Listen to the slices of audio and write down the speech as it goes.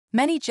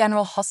Many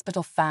General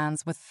Hospital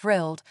fans were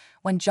thrilled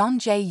when John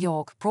J.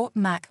 York brought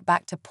Mac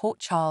back to Port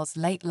Charles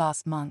late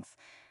last month.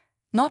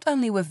 Not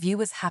only were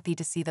viewers happy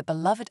to see the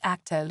beloved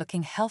actor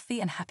looking healthy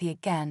and happy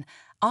again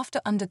after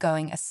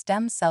undergoing a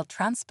stem cell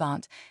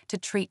transplant to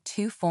treat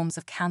 2 forms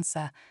of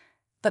cancer,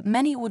 but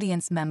many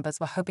audience members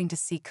were hoping to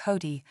see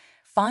Cody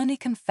finally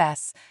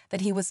confess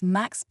that he was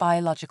Mac's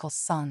biological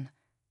son.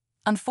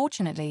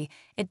 Unfortunately,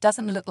 it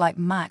doesn't look like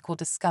Mac will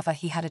discover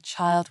he had a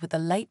child with the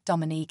late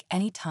Dominique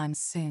anytime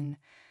soon.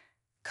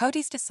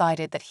 Cody's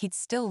decided that he'd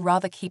still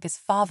rather keep his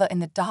father in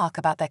the dark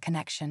about their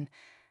connection.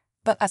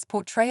 But as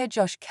portrayer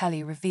Josh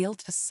Kelly revealed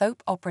to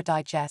Soap Opera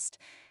Digest,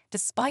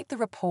 despite the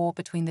rapport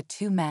between the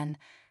two men,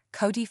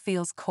 Cody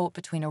feels caught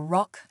between a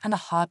rock and a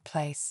hard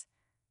place.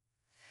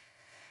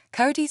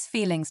 Cody's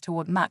feelings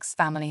toward Mac's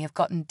family have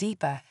gotten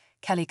deeper,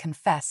 Kelly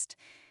confessed.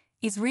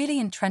 He's really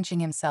entrenching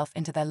himself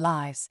into their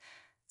lives,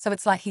 so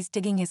it's like he's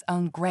digging his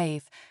own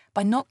grave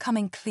by not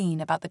coming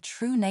clean about the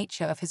true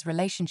nature of his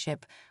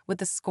relationship with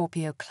the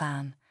Scorpio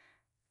clan.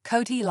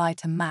 Cody lied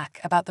to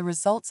Mac about the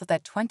results of their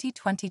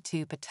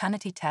 2022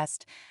 paternity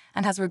test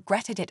and has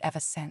regretted it ever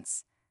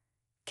since.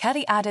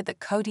 Kelly added that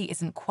Cody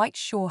isn't quite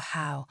sure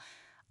how,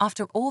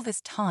 after all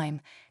this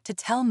time, to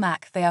tell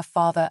Mac they are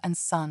father and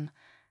son.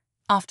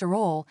 After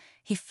all,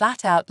 he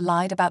flat out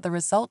lied about the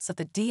results of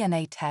the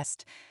DNA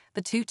test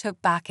the two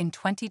took back in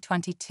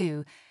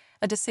 2022,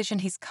 a decision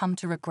he's come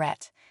to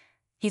regret.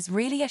 He's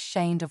really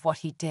ashamed of what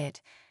he did,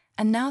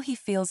 and now he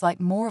feels like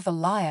more of a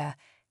liar,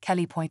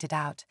 Kelly pointed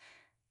out.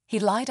 He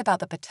lied about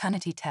the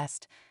paternity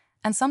test,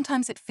 and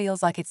sometimes it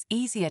feels like it's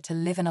easier to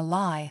live in a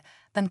lie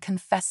than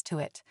confess to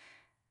it.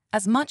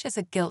 As much as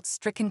a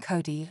guilt-stricken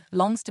Cody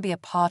longs to be a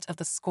part of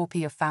the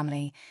Scorpio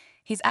family,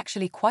 he's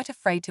actually quite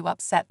afraid to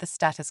upset the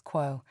status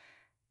quo.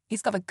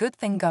 He's got a good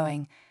thing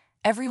going.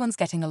 Everyone's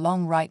getting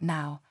along right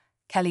now,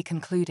 Kelly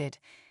concluded.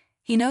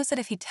 He knows that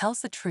if he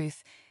tells the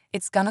truth,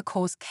 it's gonna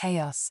cause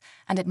chaos,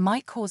 and it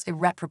might cause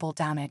irreparable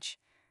damage.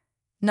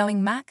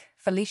 Knowing Mac,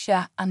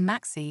 Felicia, and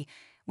Maxie,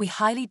 we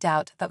highly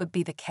doubt that would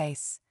be the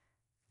case.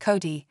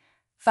 Cody,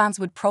 fans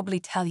would probably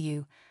tell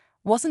you,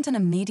 wasn't an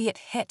immediate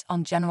hit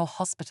on General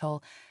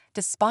Hospital,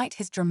 despite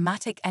his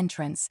dramatic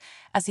entrance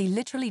as he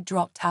literally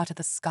dropped out of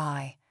the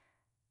sky.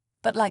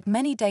 But like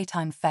many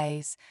daytime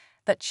faves,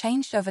 that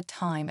changed over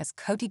time as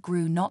Cody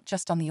grew not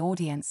just on the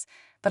audience,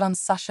 but on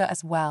Sasha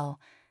as well.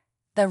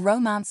 Their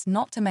romance,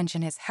 not to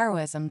mention his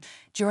heroism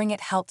during it,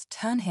 helped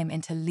turn him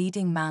into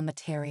leading man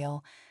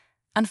material.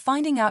 And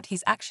finding out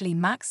he's actually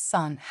Mac's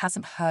son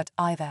hasn't hurt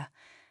either.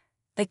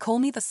 They call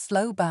me the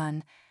slow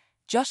burn,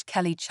 Josh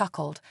Kelly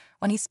chuckled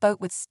when he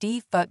spoke with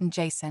Steve Burton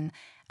Jason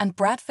and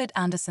Bradford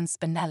Anderson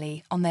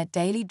Spinelli on their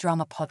daily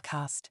drama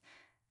podcast.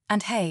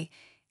 And hey,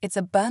 it's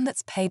a burn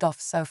that's paid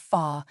off so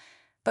far,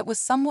 but was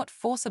somewhat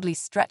forcibly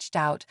stretched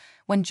out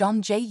when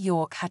John J.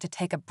 York had to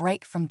take a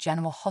break from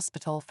General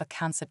Hospital for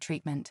cancer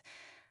treatment.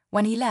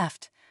 When he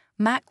left,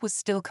 Mac was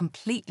still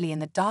completely in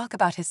the dark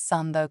about his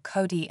son, though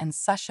Cody and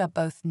Sasha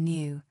both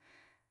knew.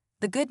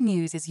 The good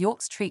news is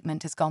York's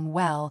treatment has gone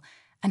well,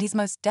 and he's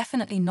most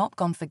definitely not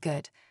gone for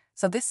good,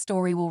 so this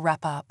story will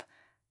wrap up.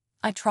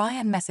 I try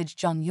and message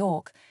John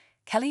York,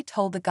 Kelly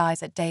told the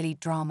guys at Daily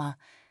Drama.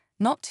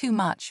 Not too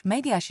much,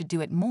 maybe I should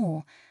do it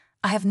more.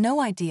 I have no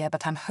idea,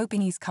 but I'm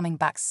hoping he's coming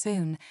back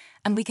soon,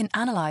 and we can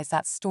analyze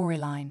that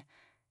storyline.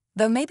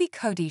 Though maybe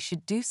Cody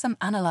should do some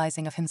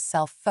analyzing of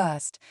himself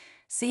first,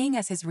 seeing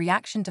as his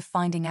reaction to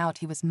finding out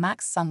he was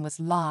Mac's son was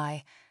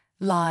lie,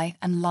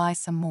 and lie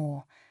some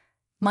more.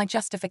 My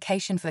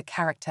justification for the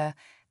character,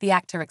 the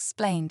actor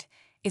explained,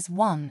 is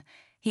 1.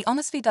 He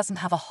honestly doesn't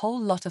have a whole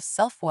lot of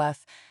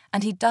self-worth,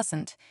 and he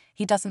doesn't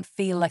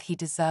feel like he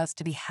deserves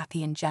to be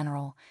happy in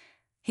general.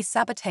 He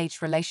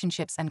sabotaged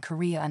relationships and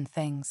career and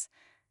things.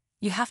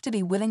 You have to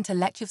be willing to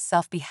let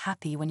yourself be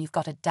happy when you've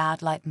got a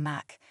dad like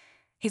Mac.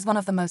 He's one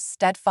of the most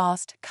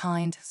steadfast,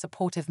 kind,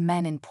 supportive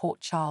men in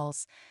Port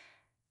Charles.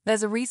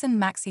 There's a reason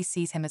Maxie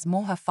sees him as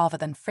more her father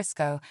than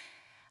Frisco.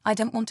 I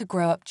don't want to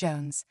grow up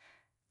Jones.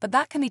 But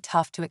that can be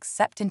tough to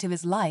accept into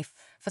his life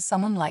for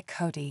someone like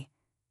Cody.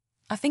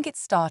 I think it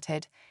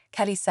started,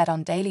 Kelly said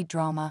on Daily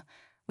Drama,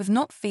 with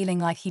not feeling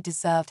like he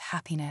deserved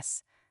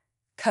happiness.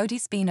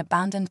 Cody's been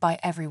abandoned by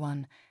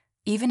everyone.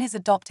 Even his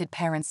adopted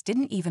parents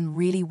didn't even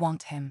really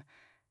want him.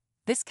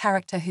 This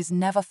character who's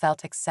never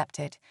felt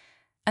accepted.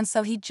 And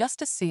so he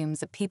just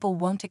assumes that people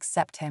won't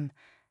accept him.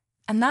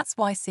 And that's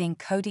why seeing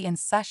Cody and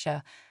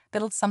Sasha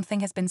build something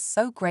has been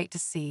so great to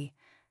see.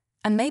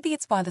 And maybe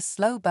it's why the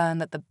slow burn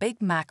that the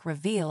Big Mac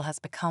reveal has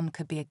become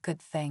could be a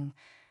good thing.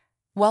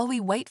 While we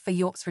wait for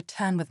York's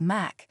return with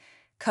Mac,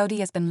 Cody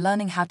has been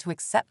learning how to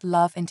accept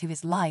love into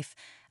his life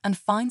and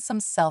find some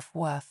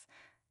self-worth.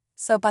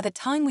 So by the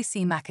time we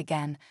see Mac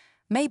again,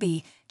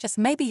 maybe, just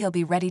maybe he'll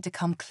be ready to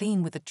come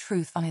clean with the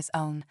truth on his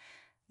own.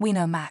 We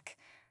know Mac.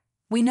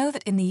 We know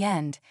that in the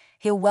end,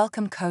 he'll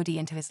welcome Cody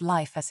into his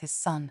life as his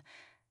son.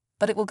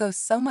 But it will go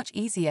so much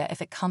easier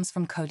if it comes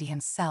from Cody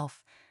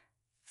himself.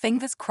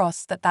 Fingers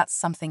crossed that that's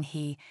something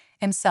he,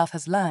 himself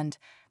has learned,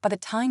 by the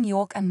time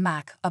York and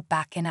Mac are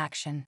back in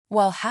action.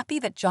 While happy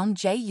that John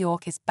J.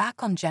 York is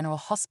back on General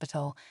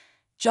Hospital,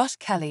 Josh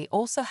Kelly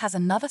also has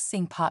another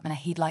scene partner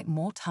he'd like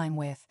more time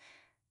with.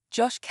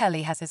 Josh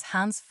Kelly has his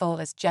hands full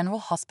as General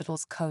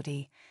Hospital's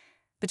Cody.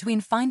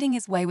 Between finding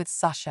his way with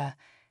Sasha,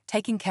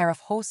 taking care of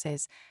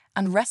horses,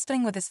 and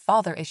wrestling with his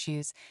father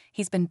issues,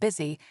 he's been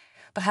busy,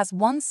 but has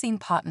one scene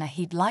partner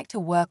he'd like to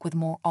work with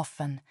more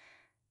often.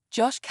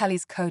 Josh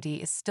Kelly's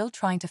Cody is still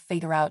trying to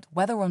figure out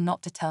whether or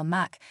not to tell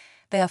Mac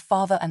they are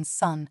father and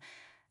son,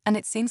 and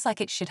it seems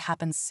like it should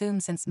happen soon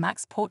since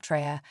Mac's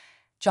portrayer,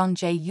 John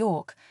J.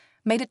 York,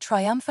 made a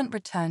triumphant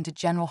return to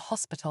General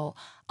Hospital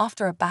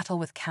after a battle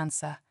with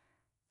cancer.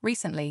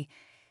 Recently,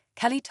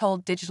 Kelly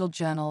told Digital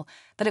Journal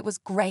that it was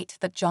great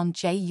that John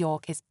J.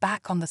 York is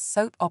back on the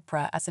soap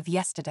opera as of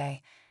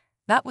yesterday.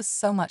 That was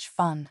so much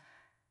fun.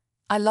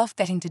 I loved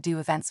getting to do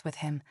events with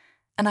him,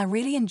 and I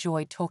really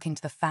enjoyed talking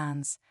to the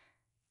fans.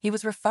 He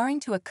was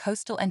referring to a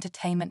Coastal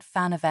Entertainment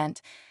fan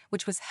event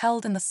which was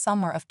held in the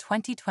summer of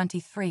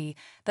 2023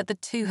 that the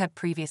two had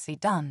previously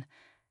done.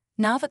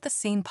 Now that the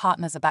scene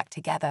partners are back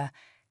together,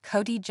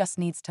 Cody just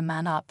needs to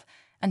man up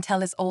and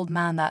tell his old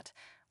man that,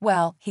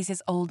 well, he's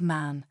his old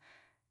man.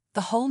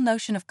 The whole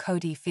notion of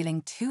Cody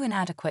feeling too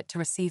inadequate to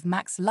receive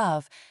Mac's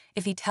love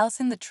if he tells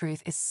him the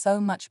truth is so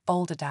much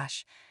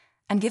balderdash,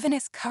 and given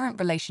his current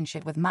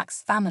relationship with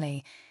Mac's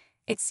family,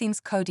 it seems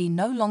Cody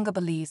no longer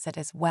believes it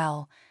as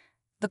well.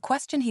 The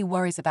question he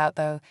worries about,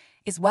 though,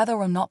 is whether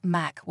or not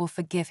Mac will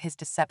forgive his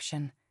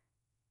deception.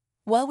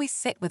 While we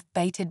sit with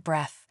bated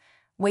breath,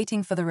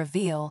 waiting for the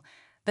reveal,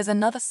 there's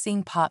another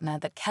scene partner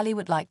that Kelly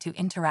would like to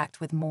interact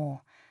with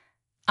more.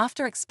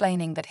 After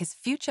explaining that his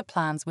future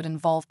plans would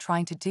involve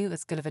trying to do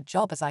as good of a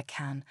job as I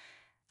can,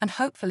 and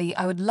hopefully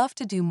I would love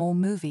to do more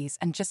movies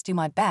and just do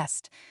my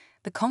best,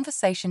 the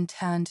conversation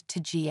turned to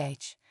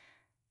GH.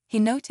 He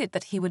noted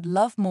that he would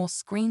love more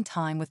screen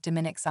time with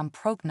Dominic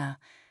Zamprogna,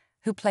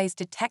 who plays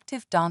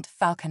Detective Dante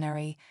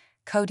Falconeri,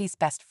 Cody's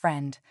best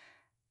friend.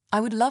 I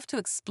would love to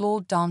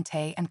explore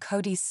Dante and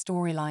Cody's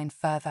storyline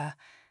further.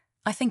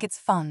 I think it's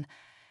fun,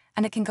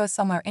 and it can go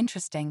somewhere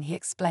interesting, he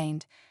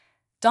explained.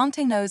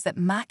 Dante knows that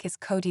Mac is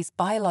Cody's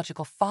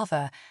biological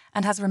father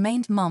and has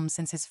remained mum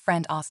since his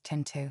friend asked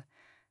him to.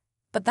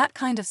 But that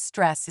kind of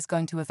stress is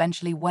going to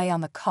eventually weigh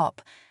on the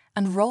cop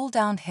and roll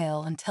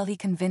downhill until he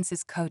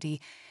convinces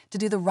Cody to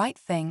do the right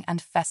thing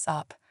and fess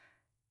up.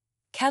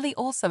 Kelly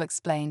also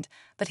explained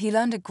that he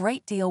learned a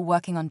great deal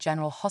working on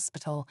General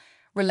Hospital,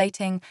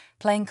 relating,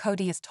 playing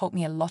Cody has taught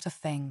me a lot of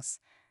things.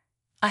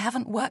 I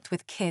haven't worked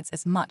with kids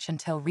as much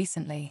until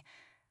recently.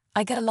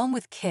 I get along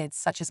with kids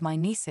such as my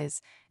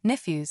nieces,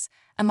 nephews,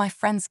 and my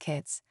friends'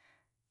 kids.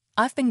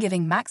 I've been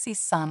giving Maxie's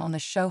son on the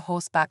show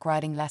horseback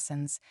riding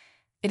lessons.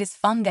 It is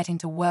fun getting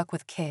to work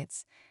with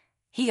kids.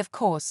 He, of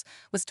course,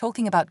 was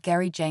talking about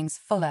Gary James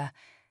Fuller,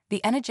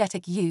 the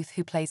energetic youth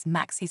who plays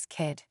Maxie's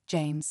kid,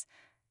 James.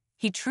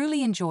 He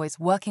truly enjoys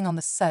working on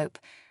the soap,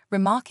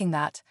 remarking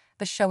that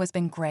the show has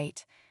been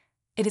great.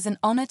 It is an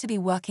honor to be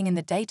working in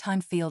the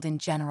daytime field in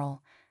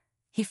general.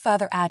 He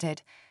further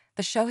added,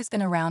 the show has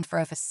been around for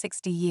over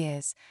 60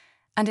 years,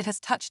 and it has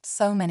touched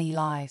so many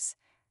lives.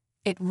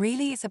 It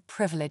really is a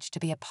privilege to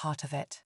be a part of it.